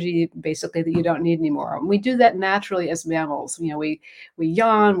energy basically that you don't need anymore. And we do that naturally as mammals. We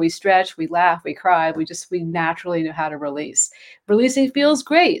yawn, we stretch, we laugh, we cry. We naturally know how to release. Releasing feels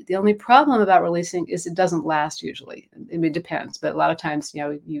great. The only problem about releasing is it doesn't last usually. I mean, it depends, but a lot of times,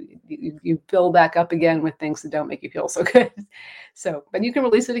 you fill back up again with things that don't make you feel so good. So, but you can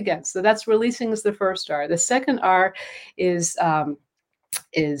release it again. So that's releasing is the first R. The second R is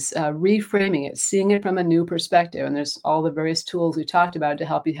reframing it, seeing it from a new perspective. And there's all the various tools we talked about to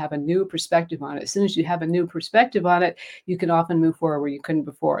help you have a new perspective on it. As soon as you have a new perspective on it, you can often move forward where you couldn't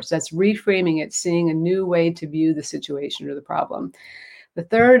before. So that's reframing it, seeing a new way to view the situation or the problem. The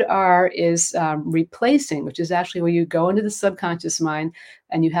third R is replacing, which is actually where you go into the subconscious mind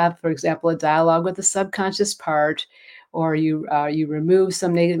and you have, for example, a dialogue with the subconscious part, or you remove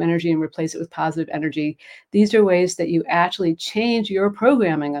some negative energy and replace it with positive energy. These are ways that you actually change your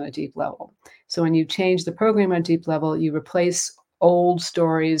programming on a deep level. So when you change the program on a deep level, you replace old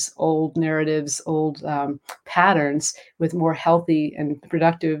stories, old narratives, old patterns with more healthy and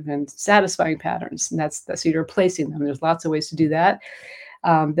productive and satisfying patterns. And that's so you're replacing them. There's lots of ways to do that.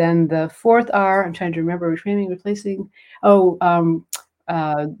 Then the fourth R, I'm trying to remember, reframing, replacing. Resolve.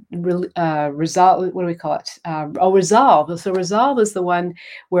 What do we call it? Resolve. So resolve is the one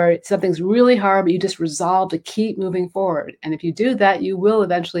where something's really hard, but you just resolve to keep moving forward. And if you do that, you will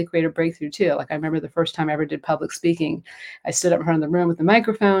eventually create a breakthrough too. Like I remember the first time I ever did public speaking, I stood up in front of the room with the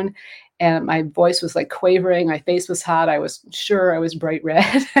microphone, and my voice was like quavering. My face was hot. I was sure I was bright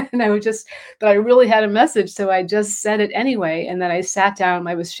red, and but I really had a message, so I just said it anyway. And then I sat down.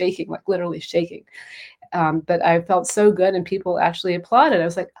 I was shaking, like literally shaking. But I felt so good, and people actually applauded. I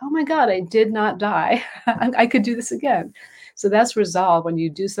was like, oh my God, I did not die. I could do this again. So that's resolve, when you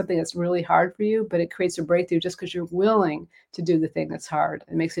do something that's really hard for you, but it creates a breakthrough just because you're willing to do the thing that's hard.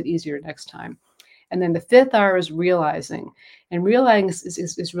 It makes it easier next time. And then the fifth R is realizing. And realizing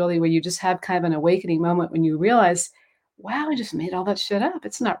is really where you just have kind of an awakening moment when you realize, wow, I just made all that shit up.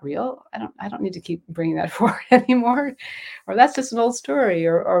 It's not real. I don't need to keep bringing that forward anymore. Or that's just an old story.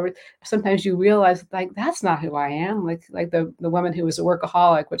 Or sometimes you realize, like, that's not who I am. Like the woman who was a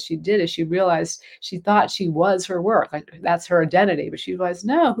workaholic, what she did is she realized she thought she was her work. Like that's her identity. But she realized,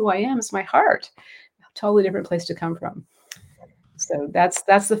 no, who I am is my heart. A totally different place to come from. So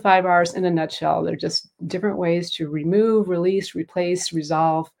that's the 5 R's in a nutshell. They're just different ways to remove, release, replace,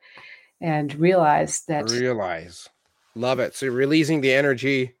 resolve, and realize that. Love it. So releasing the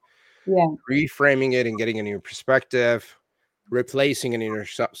energy, reframing it and getting a new perspective, replacing it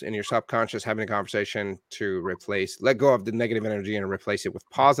in your subconscious, having a conversation to let go of the negative energy and replace it with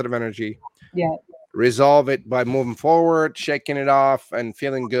positive energy. Yeah. Resolve it by moving forward, shaking it off and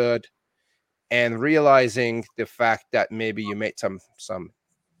feeling good, and realizing the fact that maybe you made some.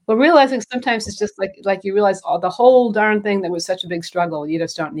 Well, realizing sometimes it's just like you realize the whole darn thing that was such a big struggle, you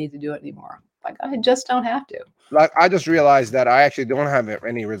just don't need to do it anymore. Like I just don't have to. Like I just realized that I actually don't have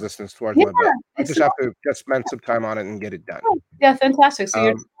any resistance towards my butt. I just have to just spend some time on it and get it done. Yeah, fantastic.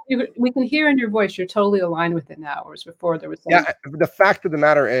 So we can hear in your voice you're totally aligned with it now, whereas before there was. The fact of the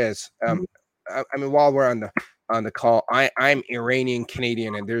matter is, I mean, while we're on the call, I'm Iranian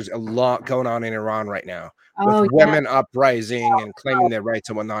Canadian, and there's a lot going on in Iran right now with women uprising and claiming their rights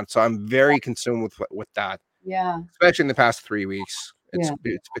and whatnot. So I'm very consumed with that. Yeah. Especially in the past 3 weeks.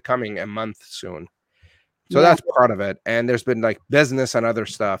 It's becoming a month soon. So that's part of it. And there's been like business and other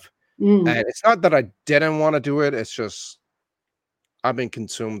stuff. And it's not that I didn't want to do it. It's just I've been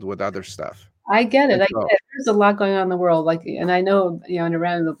consumed with other stuff. I get it. There's a lot going on in the world. And I know, in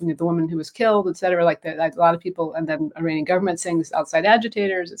Iran, the woman who was killed, et cetera, like a lot of people, and then Iranian government saying this outside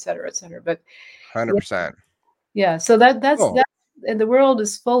agitators, et cetera, et cetera. But 100%. Yeah. So that's and the world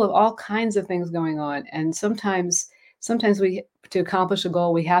is full of all kinds of things going on. And sometimes to accomplish a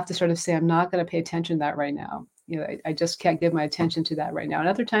goal, we have to sort of say, I'm not going to pay attention to that right now. I just can't give my attention to that right now. And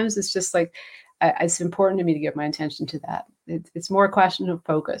other times it's just like, it's important to me to give my attention to that. It's more a question of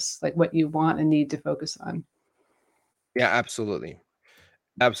focus, like what you want and need to focus on. Yeah, absolutely.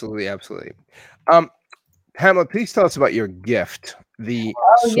 Absolutely. Pamela, please tell us about your gift, the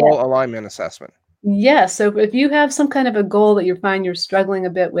Soul Alignment Assessment. Yeah. So if you have some kind of a goal that you find you're struggling a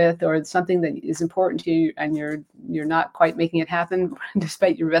bit with, or something that is important to you and you're not quite making it happen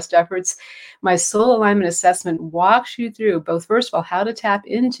despite your best efforts, my Soul Alignment Assessment walks you through both, first of all, how to tap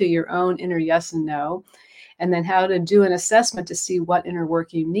into your own inner yes and no, and then how to do an assessment to see what inner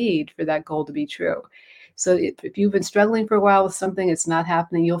work you need for that goal to be true. So if you've been struggling for a while with something, it's not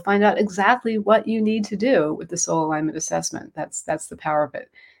happening, you'll find out exactly what you need to do with the Soul Alignment Assessment. That's the power of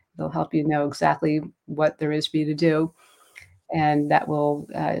it. It'll help you know exactly what there is for you to do. And that will,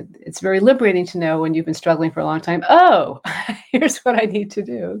 it's very liberating to know when you've been struggling for a long time, oh, here's what I need to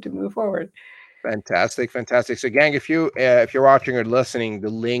do to move forward. Fantastic, fantastic. So, gang, if you're watching or listening, the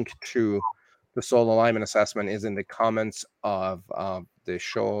link to the soul alignment assessment is in the comments of the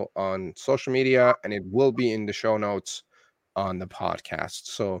show on social media, and it will be in the show notes on the podcast.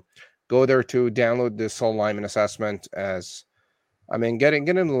 So, go there to download the soul alignment assessment. As I mean, getting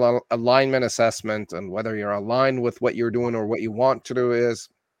an alignment assessment and whether you're aligned with what you're doing or what you want to do is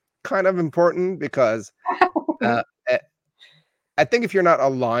kind of important because uh, I think if you're not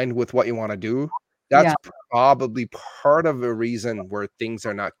aligned with what you want to do, that's Yeah. probably part of the reason where things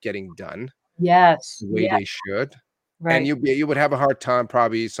are not getting done Yes. the way Yeah. they should. And Right. you would have a hard time,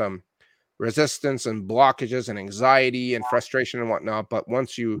 probably some resistance and blockages and anxiety and frustration and whatnot. But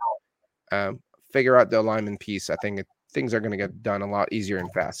once you figure out the alignment piece, I think things are going to get done a lot easier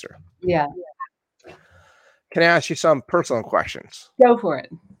and faster. Yeah. Can I ask you some personal questions? Go for it.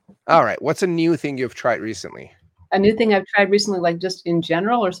 All right. What's a new thing you've tried recently? A new thing I've tried recently, like just in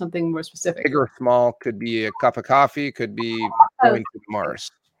general or something more specific? Big or small, could be a cup of coffee, could be going to Mars.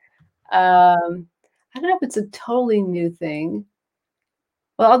 I don't know if it's a totally new thing.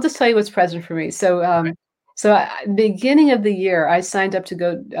 Well, I'll just tell you what's present for me. So, beginning of the year, I signed up to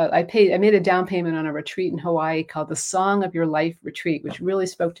go. I made a down payment on a retreat in Hawaii called the Song of Your Life Retreat, which really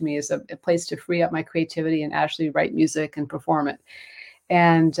spoke to me as a place to free up my creativity and actually write music and perform it.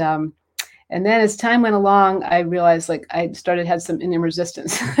 And then as time went along, I realized like I had some inner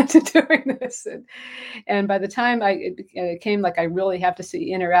resistance to doing this. And by the time it came like I really have to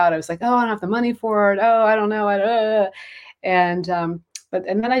see in or out, I was like, oh, I don't have the money for it. Oh, I don't know.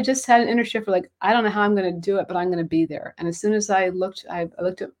 And then I just had an inner shift for like, I don't know how I'm going to do it, but I'm going to be there. And as soon as I looked at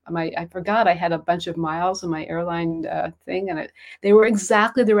I forgot I had a bunch of miles on my airline thing, and they were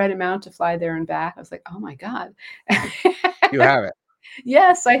exactly the right amount to fly there and back. I was like, oh my God. You have it.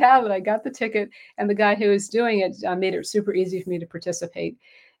 Yes, I have it. I got the ticket, and the guy who was doing it made it super easy for me to participate.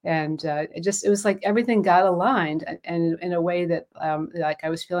 And it was like everything got aligned, and in a way that like I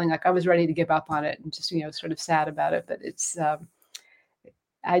was feeling like I was ready to give up on it and just sort of sad about it. But it's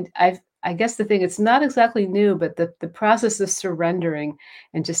I guess the thing, it's not exactly new, but the process of surrendering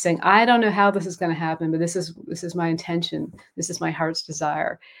and just saying, I don't know how this is going to happen, but this is my intention. This is my heart's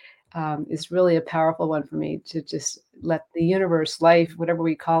desire. Is really a powerful one for me, to just let the universe, life, whatever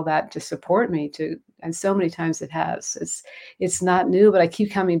we call that, to support me and so many times it has. It's not new, but I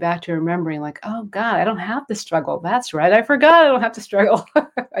keep coming back to remembering like, oh God, I don't have to struggle. That's right. I forgot I don't have to struggle.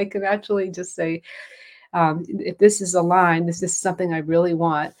 I can actually just say, if this is aligned, this is something I really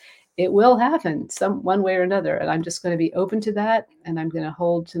want, it will happen one way or another. And I'm just going to be open to that. And I'm going to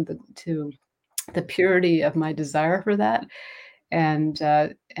hold to the purity of my desire for that. And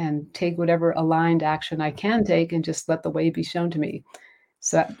take whatever aligned action I can take and just let the way be shown to me.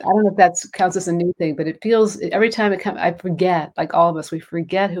 So I don't know if that counts as a new thing, but it feels every time it comes, I forget, like all of us, we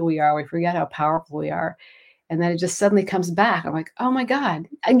forget who we are. We forget how powerful we are. And then it just suddenly comes back. I'm like, oh my God,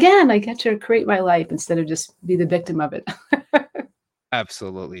 again, I get to create my life instead of just be the victim of it.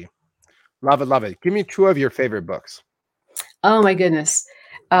 Absolutely. Love it, love it. Give me 2 of your favorite books. Oh my goodness.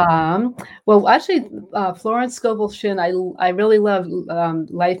 Well, actually, Florence Scovel Shinn, I really love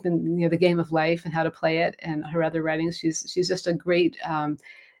life and the game of life and how to play it, and her other writings. She's just a great,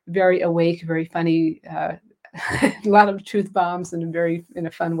 very awake, very funny, a lot of truth bombs in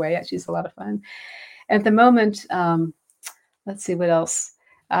a fun way. She's a lot of fun. At the moment, let's see what else.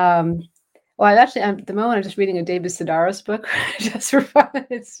 Well, at the moment I'm just reading a David Sedaris book just for fun.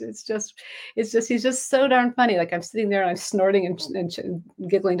 It's just he's just so darn funny. Like I'm sitting there and I'm snorting and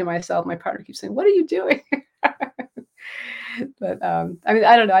giggling to myself. My partner keeps saying, "What are you doing?" But I mean,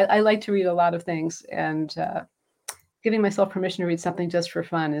 I don't know. I like to read a lot of things, and giving myself permission to read something just for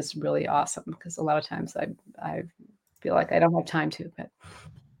fun is really awesome, because a lot of times I feel like I don't have time to. But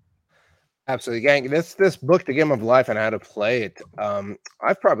absolutely, gang. This book, The Game of Life and How to Play It,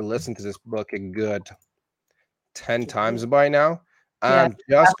 I've probably listened to this book a good 10 times by now. Yeah. I'm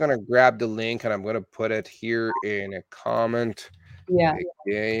just gonna grab the link and I'm gonna put it here in a comment. Yeah.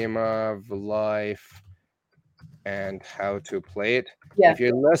 The Game of Life and How to Play It. Yeah. If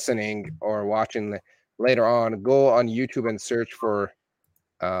you're listening or watching later on, go on YouTube and search for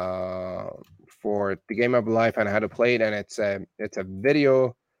The Game of Life and How to Play It, and it's a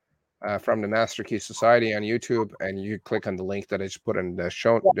video from the Master Key Society on YouTube, and you click on the link that I just put in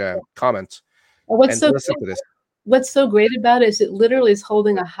the comments and listen to this. What's so great about it is it literally is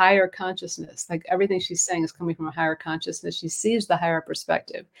holding a higher consciousness. Like everything she's saying is coming from a higher consciousness. She sees the higher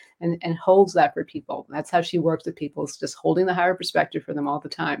perspective and holds that for people. That's how she works with people. It's just holding the higher perspective for them all the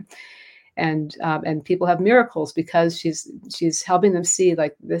time. And people have miracles because she's helping them see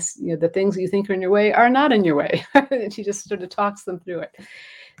like this, the things you think are in your way are not in your way. And she just sort of talks them through it.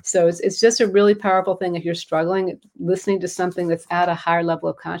 So it's just a really powerful thing. If you're struggling, listening to something that's at a higher level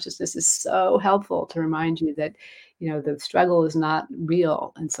of consciousness is so helpful to remind you that, the struggle is not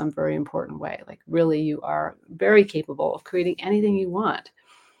real in some very important way. Like really, you are very capable of creating anything you want.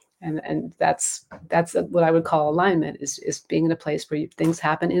 And that's what I would call alignment, is being in a place where things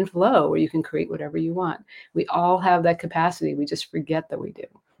happen in flow, where you can create whatever you want. We all have that capacity. We just forget that we do.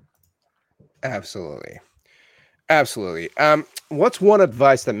 Absolutely. Absolutely. What's one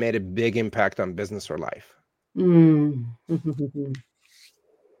advice that made a big impact on business or life?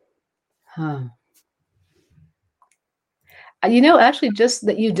 Huh. Actually, just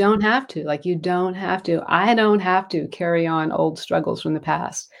that you don't have to. Like, you don't have to. I don't have to carry on old struggles from the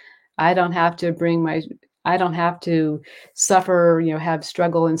past. I don't have to I don't have to suffer, have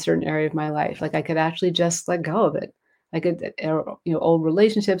struggle in certain area of my life. Like, I could actually just let go of it. Like, old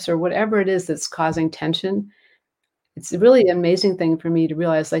relationships or whatever it is that's causing tension. It's a really amazing thing for me to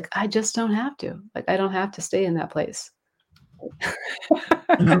realize, like, I just don't have to. Like, I don't have to stay in that place.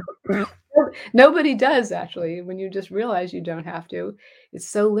 Nobody does, actually. When you just realize you don't have to, it's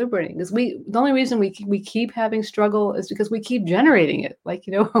so liberating. Because the only reason we keep having struggle is because we keep generating it. Like,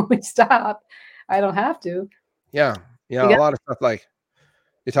 when we stop, I don't have to. Yeah. A lot of stuff, like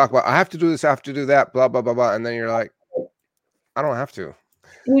you talk about, I have to do this, I have to do that, blah, blah, blah, blah. And then you're like, I don't have to.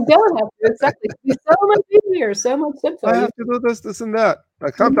 You don't have to. Exactly. It's so much easier, so much simpler. I have to do this, and that.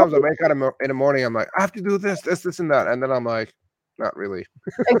 Like sometimes I wake up in the morning, I'm like, I have to do this, and that. And then I'm like, not really.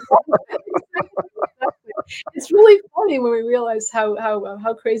 Exactly. It's really funny when we realize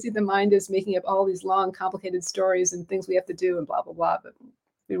how crazy the mind is, making up all these long, complicated stories and things we have to do and blah, blah, blah. But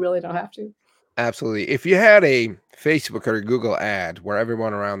we really don't have to. Absolutely. If you had a Facebook or a Google ad where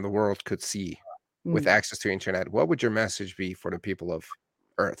everyone around the world could see with access to internet, what would your message be for the people of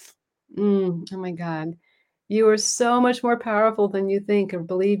Earth? Oh my God. You are so much more powerful than you think or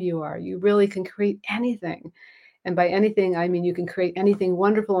believe you are. You really can create anything. And by anything, I mean you can create anything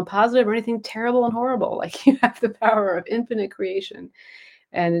wonderful and positive or anything terrible and horrible. Like, you have the power of infinite creation.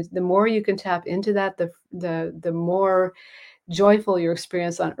 And the more you can tap into that, the more joyful your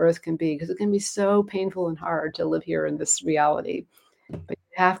experience on Earth can be, because it can be so painful and hard to live here in this reality. But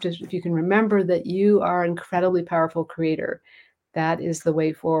you have to, if you can remember that you are an incredibly powerful creator, that is the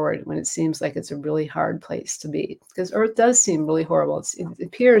way forward when it seems like it's a really hard place to be. Because Earth does seem really horrible. It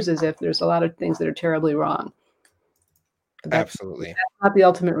appears as if there's a lot of things that are terribly wrong. But Absolutely. That's not the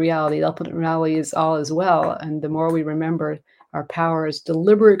ultimate reality. The ultimate reality is all as well. And the more we remember our power as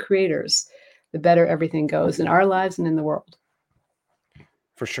deliberate creators, the better everything goes in our lives and in the world.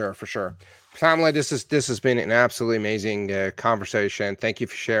 For sure. Pamela, this has been an absolutely amazing conversation. Thank you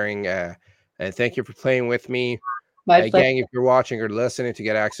for sharing, and thank you for playing with me. Gang, if you're watching or listening, to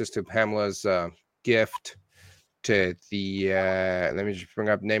get access to Pamela's gift to the let me just bring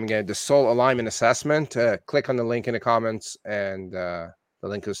up the name again, the Soul Alignment Assessment, click on the link in the comments, and the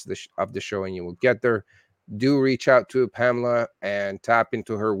link is of the show, and you will get there. Do reach out to Pamela and tap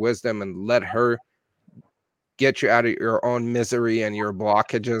into her wisdom and let her get you out of your own misery and your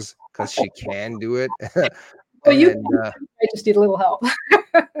blockages, because she can do it. Well, I just need a little help.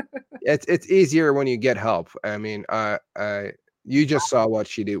 It's easier when you get help. I mean, you just saw what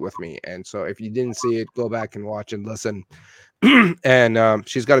she did with me, and so if you didn't see it, go back and watch and listen. And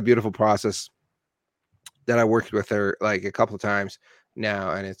she's got a beautiful process that I worked with her like a couple of times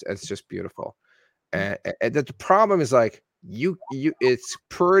now, and it's just beautiful. And the problem is, like, it's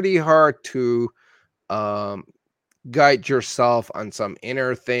pretty hard to guide yourself on some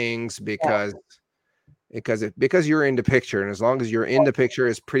inner things, because you're in the picture, and as long as you're in the picture,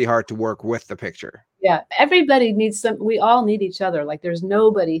 it's pretty hard to work with the picture. Yeah, everybody needs we all need each other. Like, there's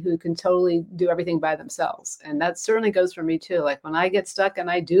nobody who can totally do everything by themselves. And that certainly goes for me too. Like, when I get stuck, and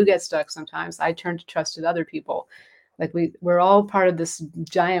I do get stuck sometimes, I turn to trusted other people. Like, we're all part of this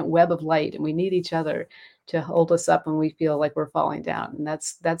giant web of light, and we need each other to hold us up when we feel like we're falling down. And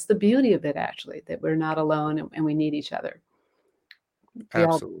that's the beauty of it, actually, that we're not alone, and we need each other.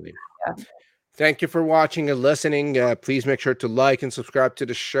 Absolutely. Thank you for watching and listening. Please make sure to like and subscribe to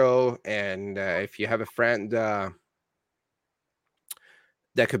the show. And if you have a friend that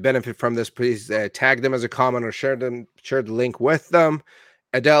could benefit from this, please tag them as a comment or share the link with them.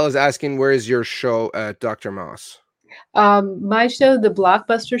 Adele is asking, where is your show, Dr. Moss? My show, The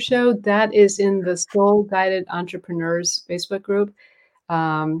Blockbuster Show, that is in the Soul Guided Entrepreneurs Facebook group.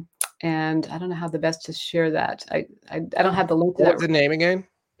 And I don't know how the best to share that. I don't have the link to that. What's the name again?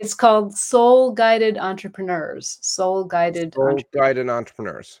 It's called Soul Guided Entrepreneurs. Soul Guided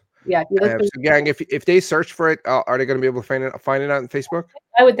Entrepreneurs. Yeah, if you look for, So, gang, if they search for it, are they going to be able to find it on Facebook?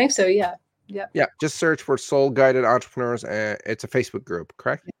 I would think so. Yeah. Yeah. Yeah, just search for Soul Guided Entrepreneurs. It's a Facebook group,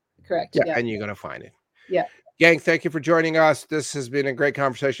 correct? Correct. Yeah, Yeah. and you're going to find it. Yeah. Gang, thank you for joining us. This has been a great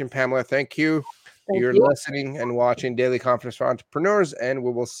conversation, Pamela. Thank you. Thank You're you. listening and watching Daily Confidence for Entrepreneurs, and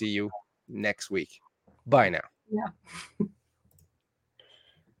we will see you next week. Bye now. Yeah.